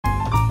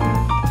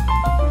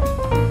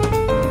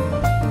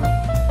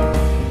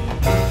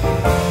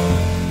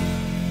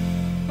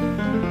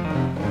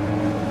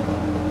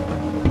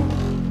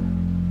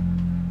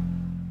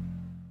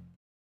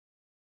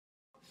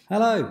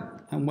Hello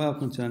and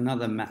welcome to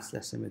another maths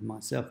lesson with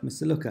myself,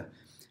 Mr. Looker.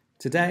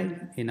 Today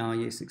in our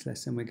Year 6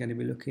 lesson we're going to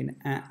be looking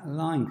at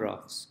line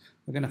graphs.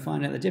 We're going to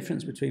find out the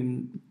difference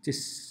between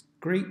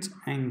discrete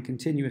and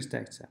continuous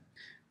data.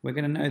 We're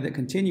going to know that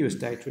continuous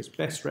data is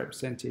best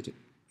represented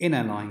in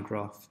a line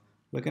graph.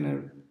 We're going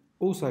to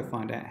also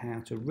find out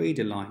how to read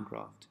a line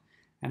graph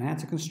and how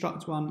to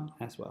construct one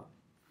as well.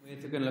 We're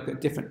going to look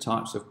at different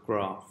types of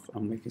graph,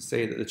 and we can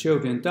see that the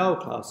children in Dole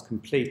class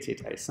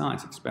completed a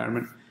science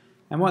experiment.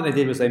 And what they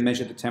did was they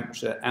measured the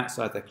temperature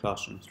outside their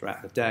classroom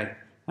throughout the day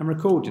and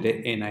recorded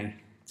it in a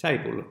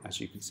table,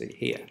 as you can see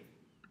here.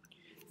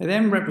 They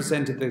then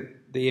represented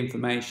the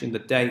information, the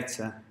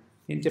data,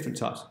 in different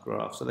types of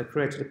graphs. So they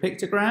created a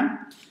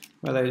pictogram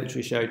where they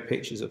literally showed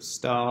pictures of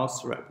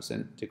stars to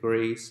represent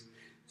degrees.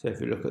 So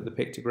if you look at the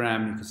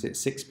pictogram, you can see at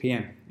 6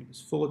 p.m. it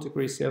was 4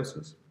 degrees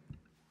Celsius.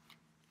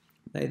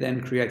 They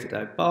then created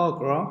a bar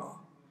graph.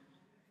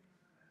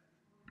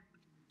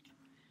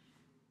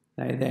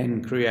 They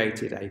then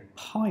created a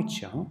pie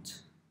chart.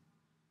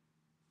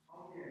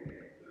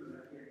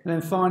 And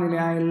then finally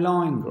a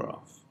line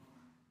graph.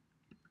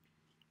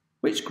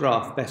 Which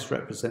graph best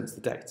represents the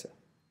data?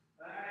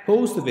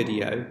 Pause the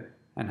video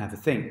and have a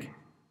think.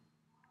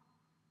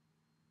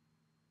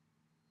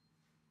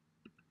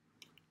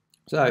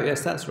 So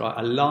yes, that's right,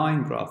 a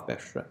line graph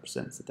best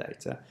represents the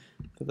data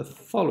for the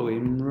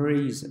following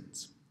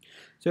reasons.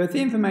 So if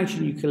the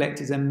information you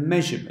collect is a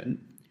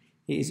measurement,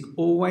 it is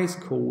always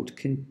called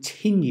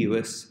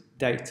continuous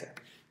data.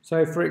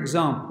 So for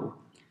example,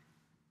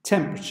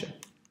 temperature,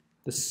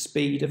 the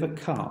speed of a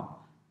car,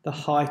 the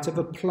height of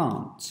a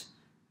plant,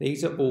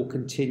 these are all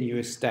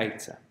continuous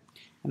data.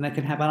 And they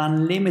can have an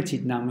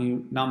unlimited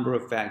number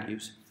of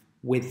values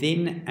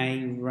within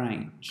a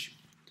range.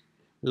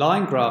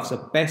 Line graphs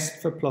are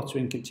best for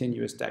plotting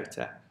continuous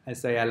data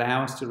as they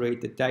allow us to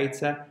read the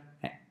data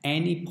at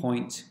any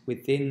point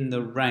within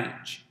the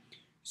range.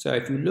 So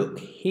if you look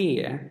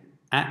here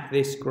at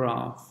this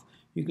graph,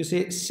 you can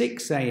see at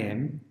 6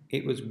 a.m.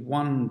 it was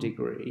 1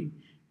 degree,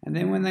 and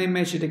then when they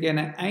measured again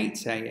at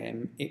 8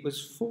 a.m. it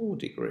was 4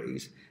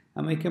 degrees,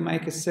 and we can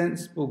make a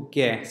sensible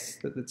guess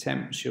that the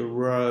temperature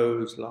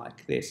rose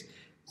like this.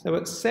 So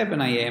at 7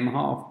 a.m.,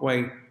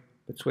 halfway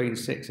between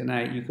 6 and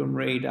 8, you can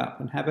read up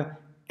and have an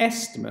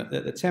estimate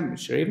that the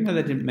temperature, even though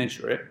they didn't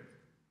measure it,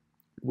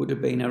 would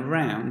have been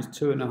around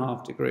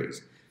 2.5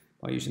 degrees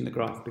by using the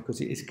graph,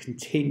 because it is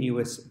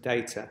continuous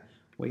data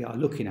we are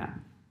looking at.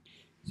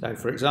 So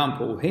for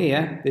example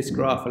here, this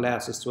graph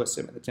allows us to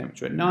estimate the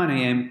temperature at 9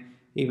 a.m.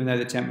 even though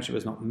the temperature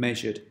was not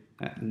measured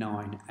at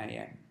 9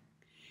 a.m.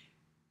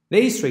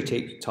 These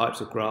three types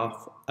of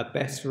graph are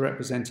best for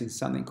representing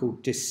something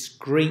called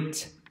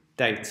discrete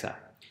data,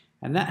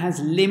 and that has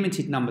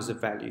limited numbers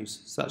of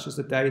values such as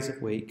the days of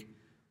week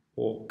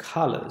or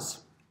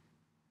colours.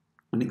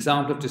 An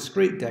example of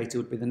discrete data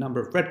would be the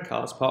number of red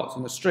cars parked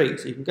on the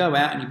street. So you can go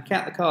out and you can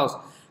count the cars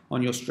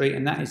on your street,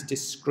 and that is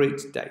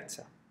discrete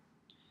data.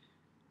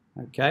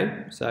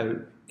 Okay,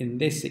 so in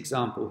this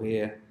example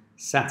here,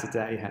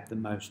 Saturday had the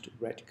most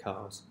red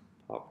cars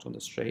parked on the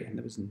street, and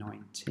there was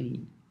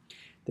 19.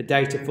 The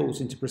data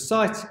falls into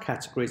precise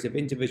categories of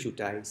individual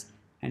days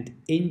and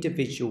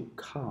individual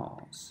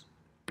cars.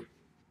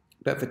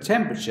 But for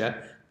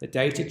temperature, the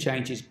data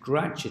changes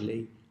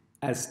gradually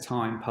as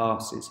time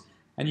passes.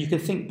 And you can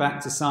think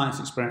back to science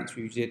experiments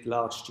you did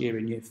last year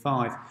in Year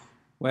 5,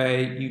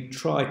 where you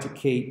tried to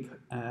keep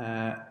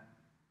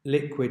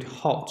liquid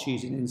hot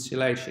using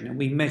insulation, and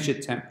we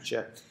measured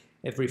temperature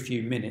every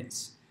few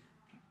minutes,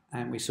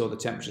 and we saw the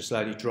temperature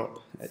slowly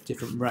drop at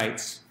different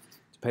rates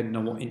depending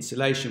on what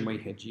insulation we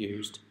had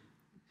used.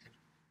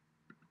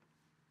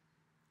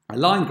 A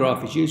line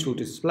graph is useful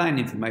to display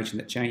information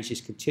that changes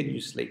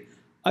continuously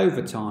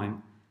over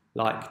time,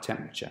 like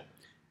temperature,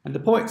 and the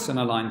points on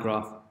a line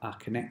graph are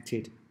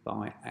connected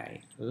by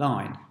a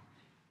line,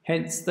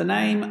 hence the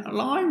name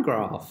line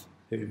graph.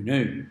 Who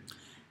knew?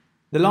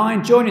 The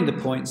line joining the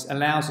points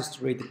allows us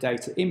to read the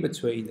data in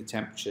between the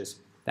temperatures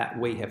that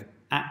we have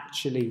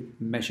actually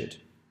measured.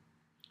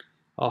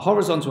 Our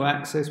horizontal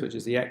axis, which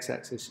is the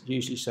x-axis,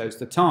 usually shows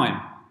the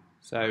time.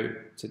 So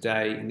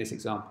today, in this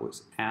example,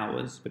 it's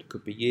hours, but it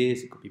could be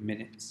years, it could be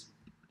minutes.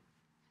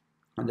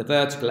 And the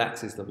vertical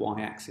axis, the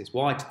y-axis,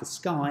 y to the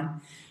sky,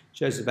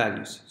 shows the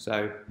values.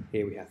 So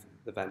here we have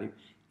the value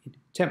in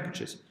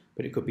temperatures,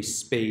 but it could be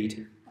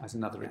speed as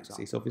another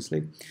axis,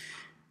 obviously.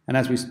 And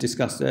as we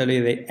discussed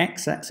earlier, the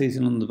x-axis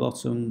on the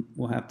bottom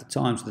will have the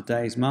times of the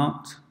days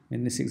marked.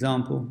 In this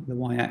example, the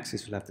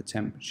y-axis will have the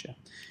temperature.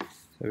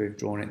 So we've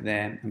drawn it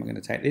there, and we're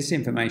going to take this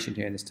information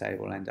here in this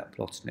table and end up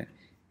plotting it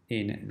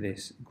in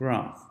this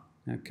graph.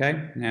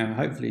 Okay, now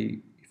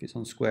hopefully if it's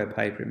on square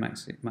paper it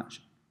makes it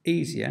much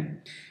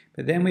easier.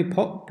 But then we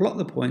plot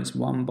the points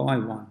one by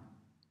one.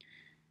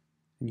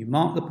 And you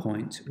mark the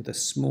point with a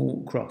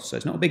small cross. So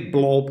it's not a big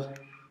blob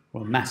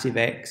or a massive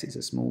X, it's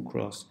a small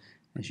cross,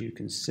 as you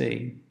can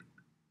see,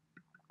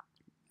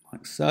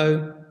 like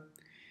so.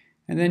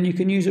 And then you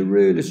can use a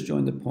ruler to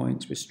join the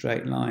points with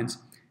straight lines.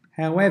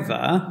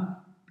 However,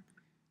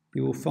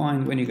 You will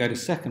find when you go to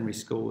secondary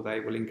school they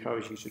will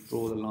encourage you to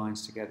draw the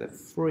lines together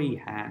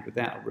freehand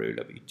without a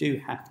ruler, but you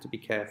do have to be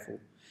careful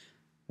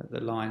that the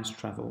lines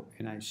travel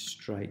in a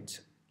straight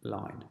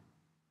line.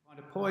 Find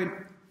a point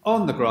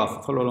on the graph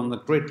and follow along the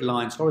grid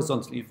lines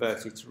horizontally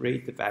inverted to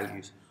read the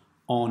values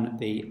on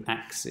the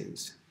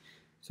axes.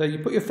 So you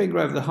put your finger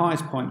over the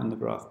highest point on the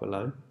graph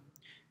below,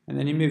 and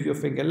then you move your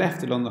finger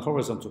left along the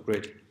horizontal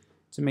grid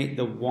to meet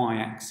the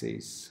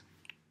y-axis.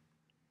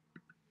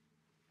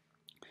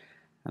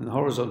 And the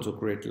horizontal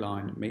grid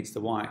line meets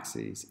the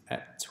y-axis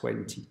at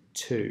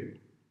 22.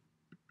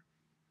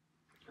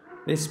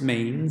 This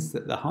means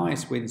that the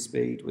highest wind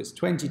speed was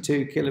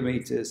 22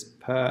 kilometres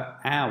per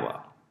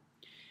hour.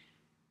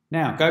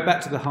 Now go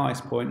back to the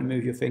highest point and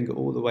move your finger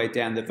all the way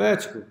down the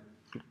vertical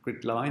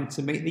grid line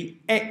to meet the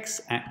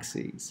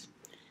x-axis.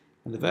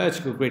 And the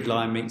vertical grid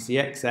line meets the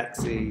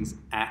x-axis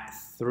at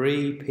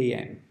 3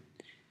 p.m.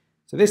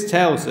 So this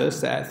tells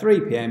us that at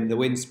 3 p.m. the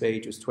wind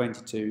speed was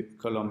 22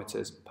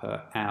 kilometres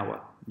per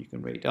hour. You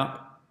can read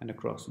up and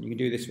across, and you can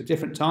do this for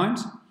different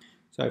times.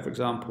 So for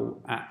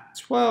example, at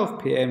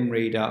 12 p.m.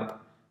 read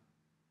up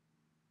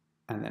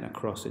and then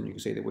across, and you can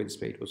see the wind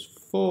speed was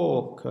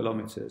 4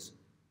 kilometres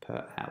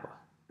per hour.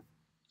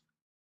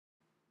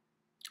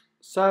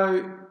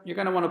 So you're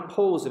going to want to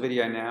pause the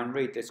video now and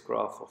read this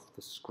graph off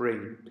the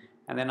screen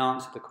and then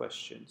answer the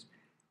questions.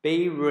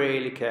 Be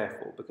really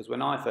careful, because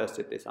when I first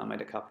did this I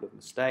made a couple of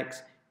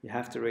mistakes. You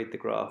have to read the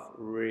graph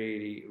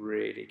really,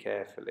 really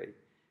carefully.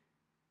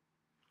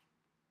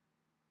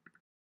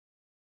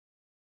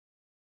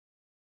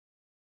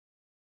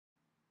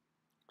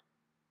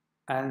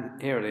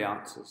 And here are the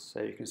answers.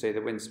 So you can see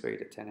the wind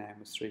speed at 10 a.m.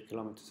 was 3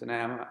 kilometres an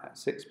hour. At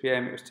 6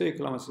 p.m. it was 2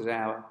 kilometres an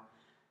hour.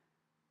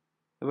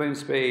 The wind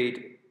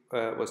speed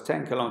was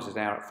 10 kilometres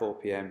an hour at 4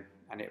 p.m.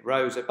 and it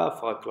rose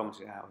above 5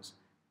 kilometres an hour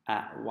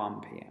at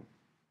 1 p.m.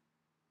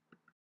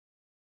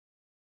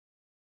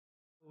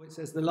 It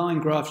says the line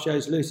graph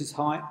shows Lucy's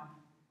height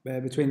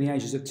between the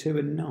ages of 2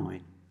 and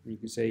 9. You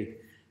can see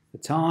the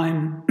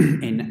time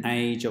in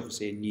age,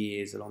 obviously in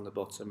years along the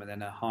bottom, and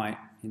then her height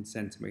in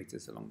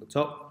centimetres along the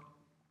top.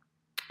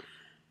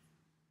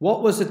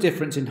 What was the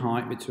difference in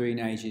height between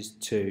ages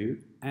 2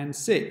 and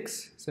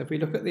 6? So if we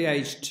look at the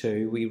age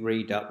 2, we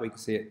read up, we can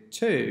see at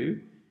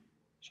 2,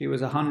 she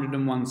was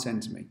 101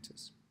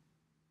 centimetres.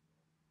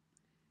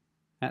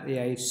 At the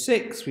age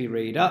 6, we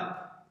read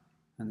up,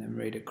 and then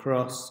read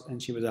across,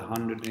 and she was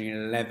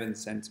 111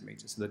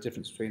 centimetres. So the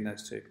difference between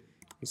those two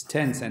is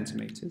 10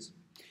 centimetres.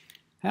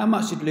 How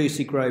much did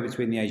Lucy grow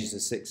between the ages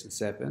of 6 and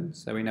 7?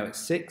 So we know at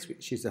 6,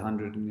 she's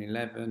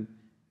 111,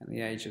 and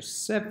the age of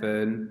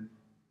 7,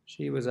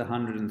 she was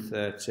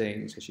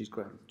 113, so she's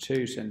grown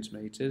 2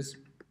 centimetres.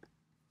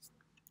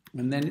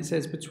 And then it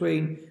says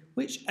between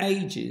which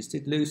ages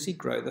did Lucy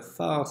grow the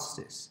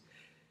fastest?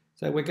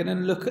 So we're going to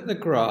look at the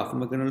graph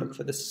and we're going to look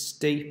for the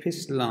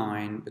steepest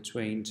line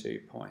between 2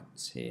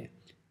 points here.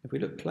 If we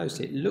look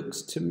closely, it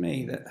looks to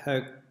me that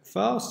her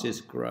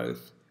fastest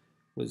growth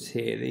was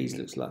here. These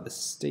looks like the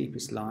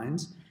steepest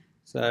lines.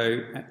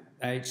 So at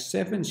age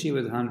 7 she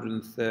was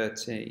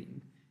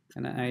 113,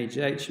 and at age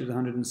 8 she was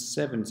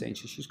 117.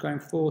 So she's grown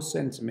 4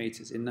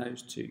 centimetres in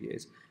those 2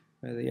 years,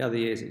 where the other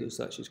years it looks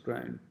like she's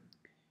grown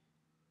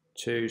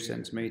 2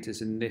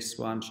 centimetres. In this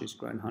one she's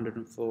grown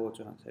 104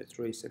 to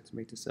 3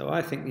 centimetres. So I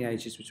think the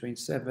age is between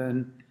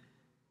 7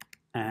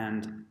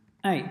 and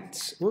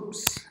 8.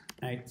 Whoops,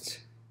 8.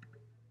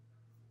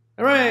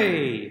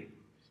 Hooray!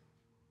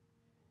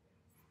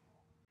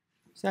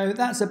 So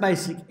that's a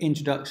basic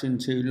introduction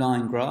to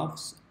line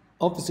graphs.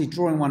 Obviously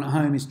drawing one at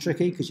home is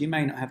tricky because you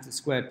may not have the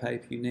squared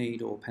paper you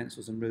need or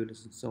pencils and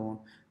rulers and so on,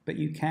 but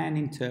you can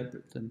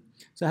interpret them.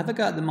 So have a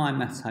go at the Mind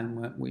Maths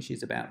homework, which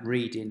is about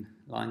reading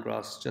line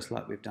graphs just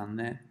like we've done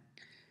there.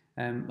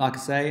 Like I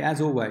say,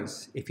 as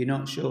always, if you're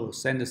not sure,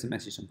 send us a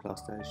message on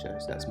Class Day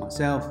Shows. That's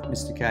myself,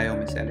 Mr. K or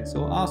Miss Ellis,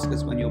 or ask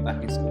us when you're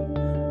back in school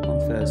on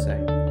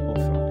Thursday.